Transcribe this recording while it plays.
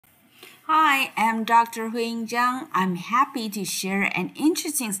Hi, I'm Dr. Huiying Zhang. I'm happy to share an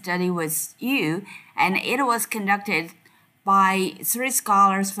interesting study with you, and it was conducted by three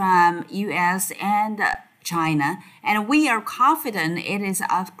scholars from US and China, and we are confident it is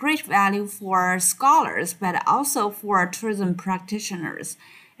of great value for scholars, but also for tourism practitioners.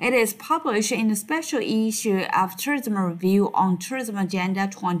 It is published in the special issue of Tourism Review on Tourism Agenda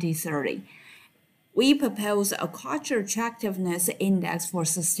 2030. We propose a culture attractiveness index for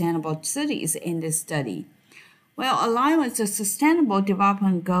sustainable cities in this study. Well, aligned with the Sustainable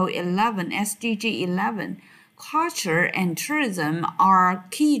Development Goal 11, SDG 11, culture and tourism are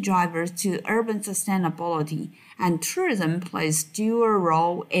key drivers to urban sustainability, and tourism plays dual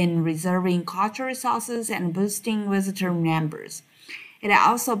role in reserving cultural resources and boosting visitor numbers. It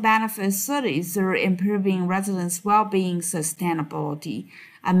also benefits cities through improving residents' well-being sustainability.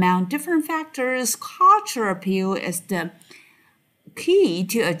 Among different factors, cultural appeal is the key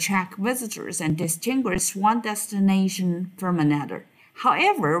to attract visitors and distinguish one destination from another.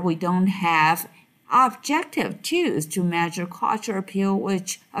 However, we don't have objective tools to measure cultural appeal,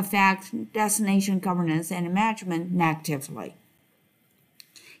 which affect destination governance and management negatively.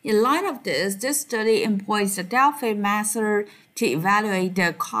 In light of this study employs the Delphi method to evaluate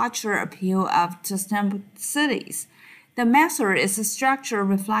the cultural appeal of sustainable cities. The method is a structured,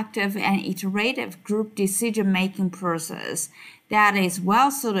 reflective, and iterative group decision-making process that is well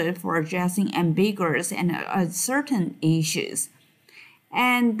suited for addressing ambiguous and uncertain issues.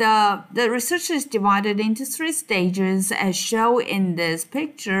 And the research is divided into three stages as shown in this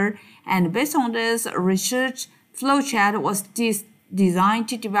picture. And based on this, a research flowchart was designed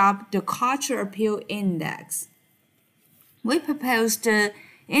to develop the cultural appeal index. We proposed the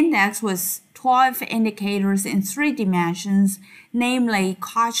index with 12 indicators in three dimensions, namely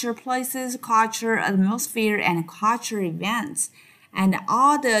culture places, culture atmosphere, and culture events. And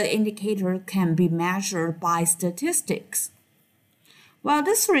all the indicators can be measured by statistics. Well,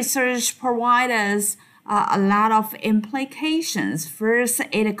 this research provides us a lot of implications. First,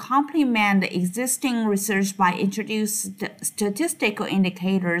 it complements existing research by introducing statistical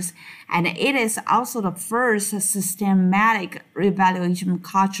indicators, and it is also the first systematic evaluation of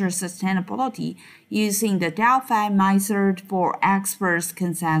cultural sustainability using the Delphi method for experts'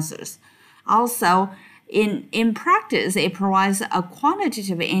 consensus. Also, in practice, it provides a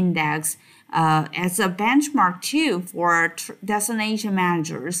quantitative index as a benchmark tool for destination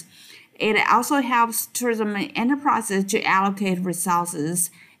managers. It also helps tourism enterprises to allocate resources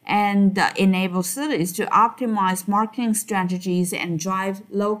and enable cities to optimize marketing strategies and drive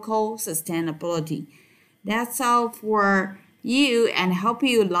local sustainability. That's all for you, and hope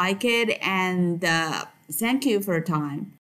you like it, and thank you for your time.